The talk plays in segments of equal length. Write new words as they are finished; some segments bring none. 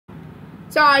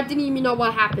Sorry, I didn't even know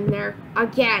what happened there.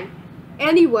 Again.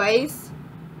 Anyways.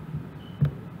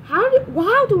 How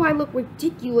do I look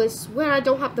ridiculous when I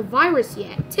don't have the virus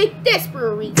yet? Take this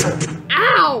for a reason.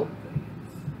 Ow!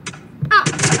 Ow!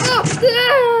 Oh!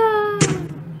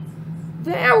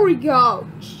 There we go.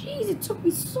 Jeez, it took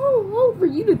me so long for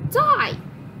you to die.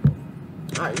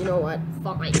 Alright, you know what?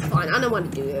 Fine. I don't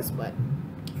want to do this, but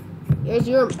here's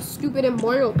your stupid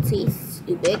immortality,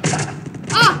 stupid.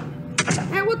 Ah!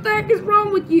 Hey, what the heck is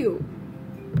wrong with you?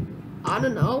 I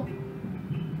don't know.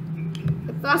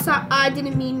 I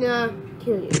didn't mean to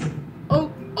kill you.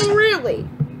 Oh, really?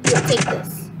 Here, take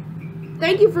this.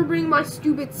 Thank you for bringing my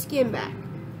stupid skin back.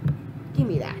 Give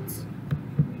me that.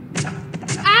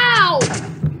 Ow!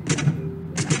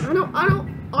 I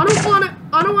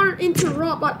don't want to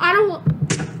interrupt, but I don't want.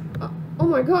 Oh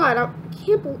my God! I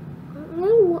can't believe. I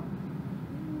don't want.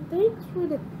 Thanks for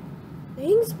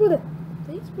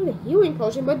the healing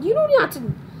potion, but you don't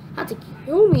have to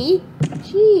kill me.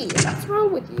 Gee, what's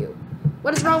wrong with you?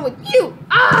 What is wrong with you?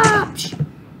 Ah!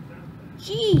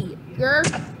 Gee, girl.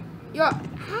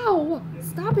 Ow!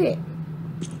 Stop it.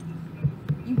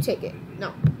 You take it.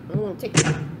 No, I won't take it.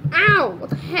 Ow! What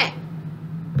the heck?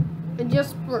 And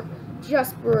just for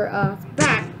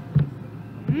back.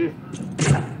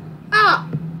 Ah!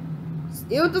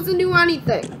 Still doesn't do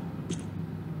anything.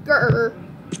 Grr.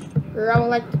 I would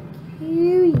like to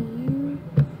kill you.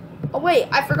 Oh wait,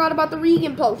 I forgot about the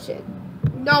Regan potion.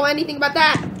 Know anything about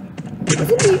that?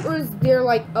 Or is there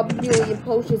like a million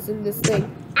potions in this thing?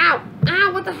 Ow!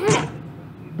 Ow! What the heck?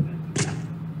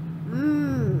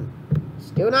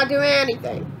 Still not doing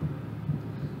anything.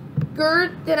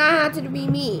 Gert, then I had to be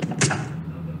me.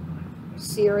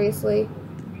 Seriously?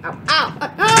 Ow! Ow!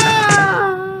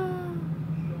 Ah!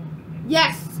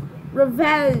 Yes!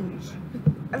 Revenge!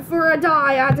 For a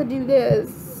die, I had to do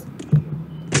this.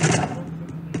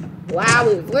 Wow,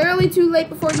 it was literally too late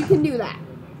before you can do that.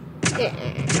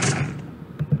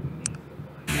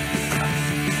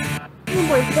 Oh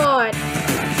my God.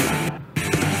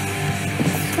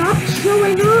 Stop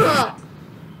showing up.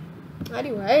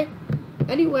 Anyway,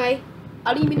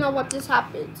 I don't even know what just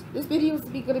happened. This video is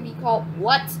gonna be called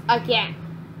What Again?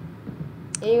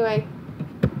 Anyway.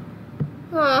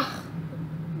 Oh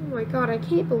my God, I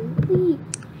can't believe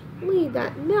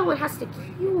that no one has to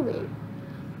kill me.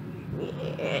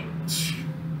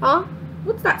 Huh?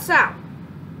 What's that sound?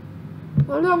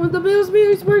 Oh no, the Bill's meter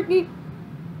is working.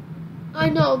 I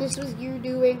know this was you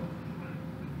doing.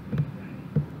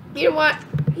 You know what?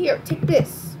 Here, take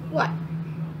this. What?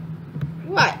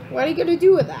 What? What are you gonna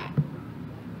do with that?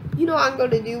 You know what I'm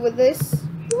gonna do with this?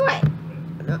 What?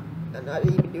 I'm not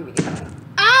even doing it.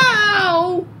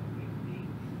 Ow!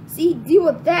 See, deal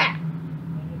with that.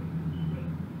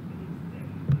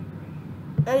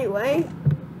 Anyway.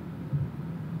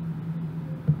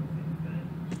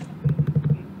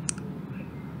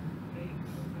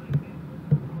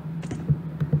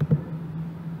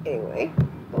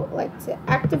 I would like to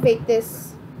activate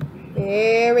this.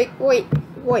 Wait.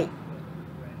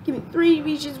 Give me 3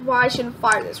 reasons why I shouldn't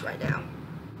fire this right now.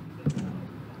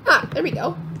 Ah, there we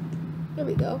go. Oh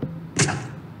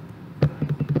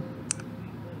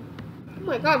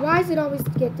my God, why does it always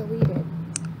get deleted?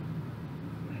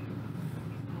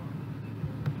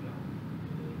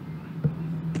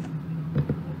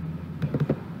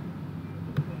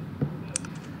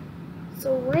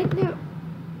 So right now.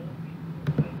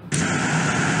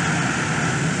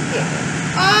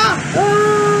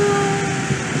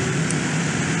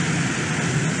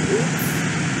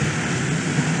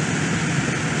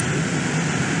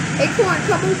 Acorn,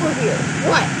 come over here.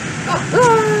 What?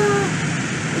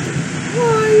 Why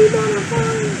are you not on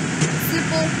fire?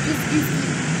 Simple, just easy.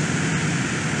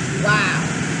 Wow.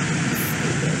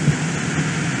 Stupid.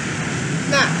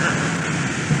 Nah.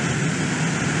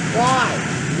 Why?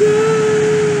 No.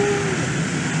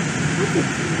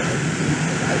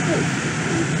 I could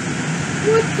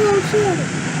do what potion?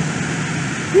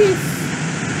 This.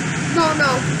 No.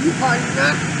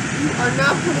 You are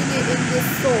not putting it in this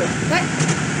sword.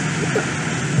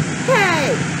 Hey!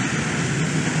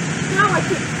 Now I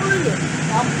can't find it.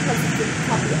 Probably because it's in the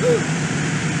top of the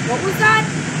What was that?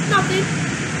 Nothing.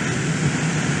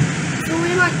 So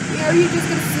are you just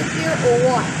gonna sit there or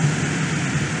what?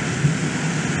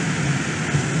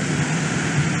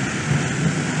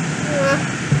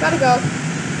 Gotta go.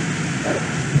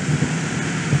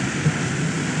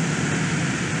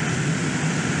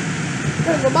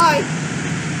 Gotta go bye.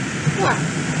 What?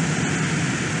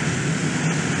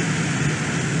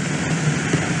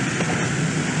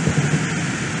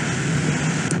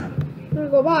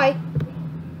 Go by.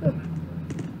 Oh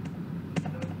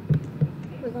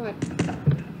my God.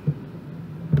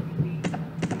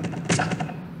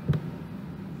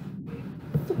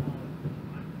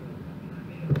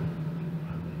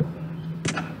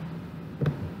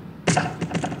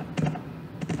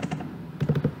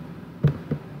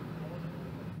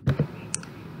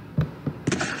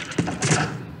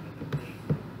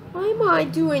 am I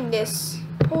doing this?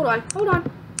 Hold on, hold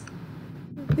on.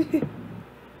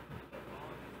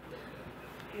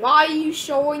 Why are you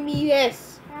showing me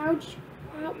this?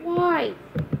 Why?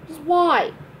 Just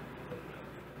why?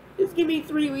 Just give me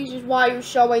 3 reasons why you're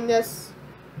showing this.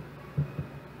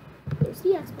 There's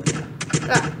the expert.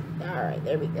 Ah, alright,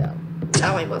 there we go.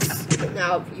 Now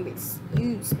if you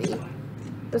excuse me,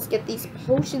 let's get these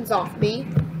potions off me.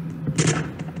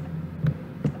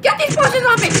 Get these potions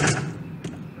off me!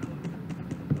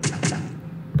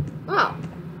 Oh,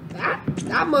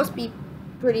 that must be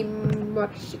pretty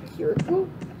much secure. Cool.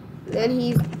 And then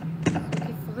he's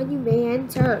okay. Fine, you may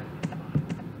enter.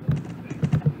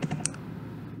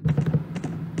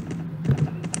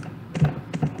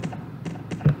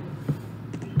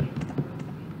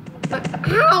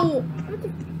 Ow!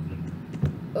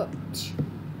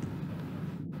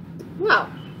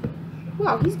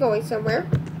 Wow, he's going somewhere.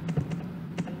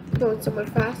 Going somewhere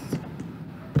fast.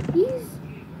 He's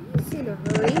in a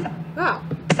hurry. Wow.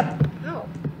 Ow.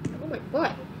 Oh my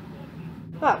butt.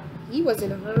 Wow, he was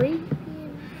in a hurry.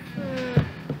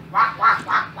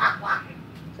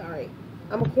 Sorry.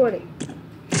 I'm recording.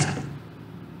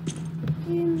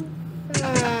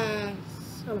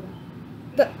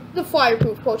 The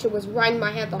fireproof potion was right in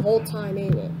my head the whole time,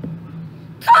 ain't it?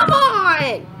 Come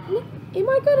on! Am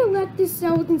I gonna let this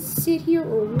skeleton sit here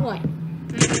or what?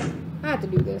 I have to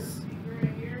do this.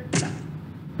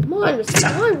 Come on, Mr.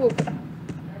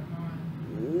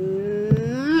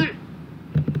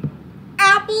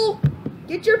 Apple!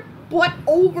 Get your butt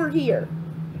over here.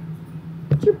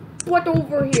 Get your butt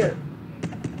over here.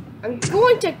 I'm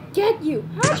going to get you.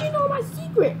 How'd you know my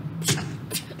secret?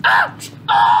 Ah!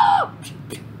 Ah!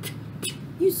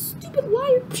 You stupid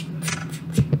liar.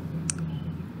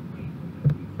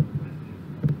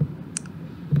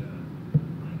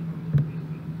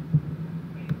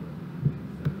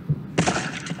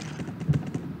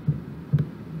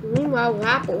 Meanwhile,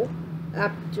 Apple,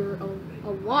 after a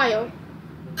while,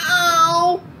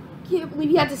 ow! Can't believe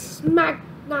he had to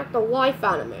knock the life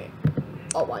out of me.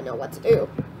 Oh, I know what to do.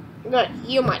 I'm gonna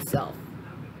heal myself.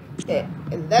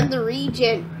 And then the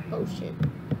regen potion.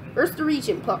 First the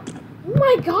regen potion. Oh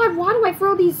my god, why do I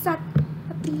throw these at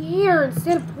the air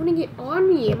instead of putting it on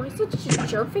me? Am I such a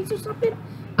jerkface or something?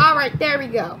 Alright, there we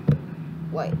go.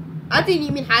 Wait, I didn't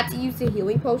even have to use the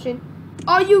healing potion?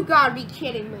 Oh, you gotta be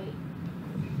kidding me.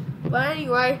 But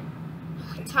anyway,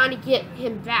 time to get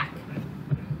him back.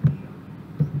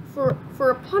 For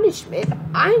a punishment,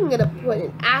 I'm gonna put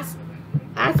an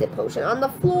acid potion on the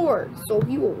floor, so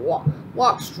he will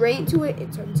walk straight into it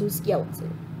and turn into a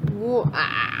skeleton.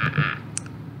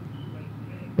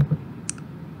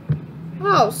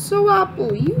 Oh, so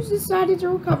Apple, you decided to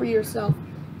recover yourself.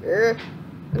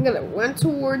 I'm gonna run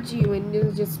towards you and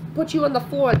just put you on the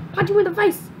floor and punch you in the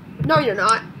face. No, you're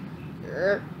not.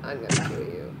 I'm gonna kill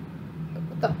you.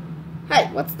 What the? Hey,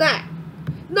 what's that?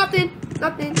 Nothing.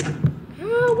 Nothing.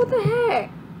 Oh, what the heck?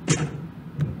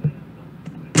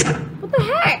 What the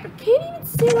heck? I can't even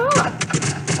sit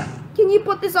up. Can you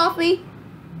put this off me?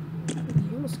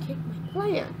 You almost kicked my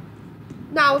plan.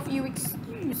 Now, if you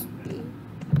excuse me,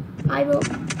 I will.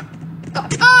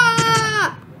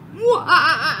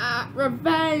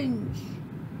 Revenge.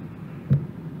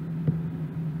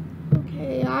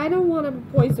 Okay, I don't want to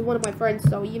poison one of my friends,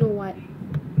 so you know what?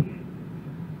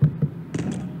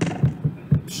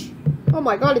 Oh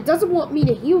my god, it doesn't want me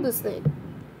to heal this thing.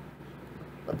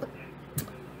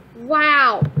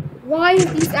 Wow. Why is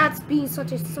these ads being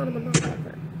such a son of a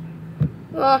motherfucker?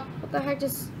 What the heck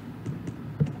just...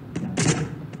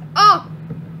 Oh!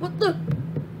 What the...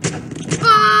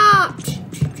 Ah!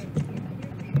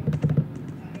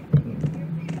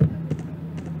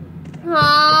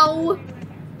 Oh!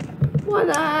 What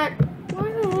the heck?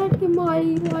 Why the heck am I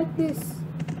like this?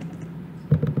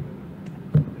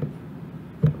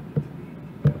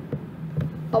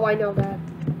 Oh, I know that.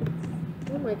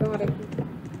 Oh my god,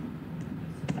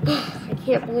 I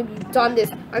can't believe you've done this.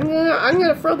 I'm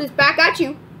gonna throw this back at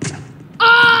you.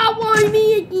 Ah, why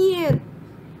me again?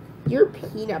 You're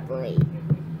peanut brain.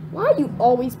 Why are you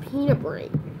always peanut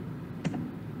brain?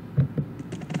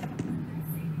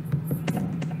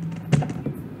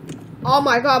 Oh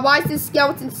my god, why is this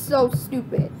skeleton so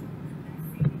stupid?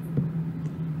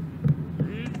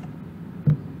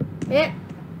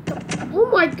 Oh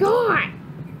my god!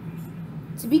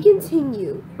 To be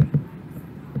continued.